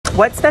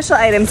What special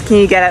items can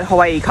you get at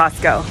Hawaii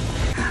Costco?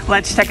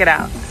 Let's check it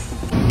out.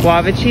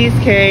 Guava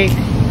cheesecake,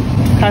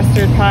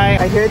 custard pie.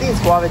 I hear these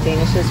guava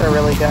danishes are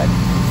really good.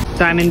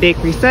 Diamond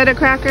Bakery soda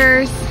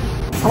crackers,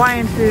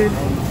 Hawaiian food,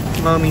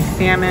 lomi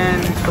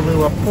salmon,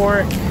 Kahlua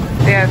pork.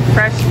 They have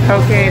fresh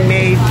poke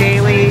made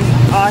daily,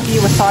 ahi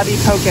wasabi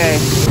poke.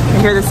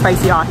 I hear the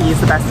spicy ahi is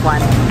the best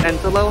one. And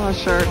the aloha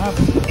shirt.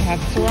 They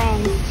have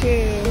sarongs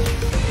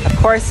too. Of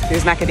course,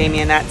 there's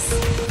macadamia nuts,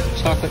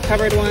 chocolate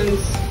covered ones.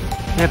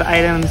 We have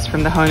items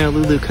from the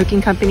Honolulu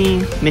Cooking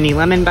Company, mini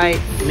lemon bites,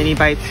 mini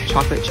bites,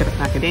 chocolate chip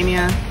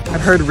macadamia.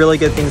 I've heard really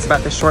good things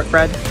about the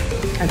shortbread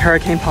and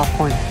hurricane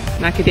popcorn.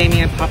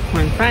 Macadamia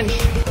popcorn crunch,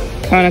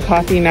 Kona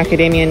coffee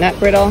macadamia nut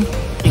brittle.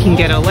 You can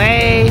get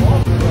away.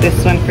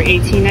 This one for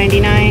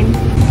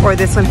 $18.99 or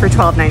this one for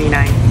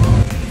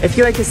 $12.99. If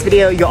you like this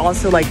video, you'll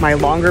also like my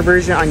longer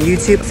version on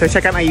YouTube, so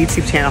check out my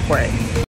YouTube channel for it.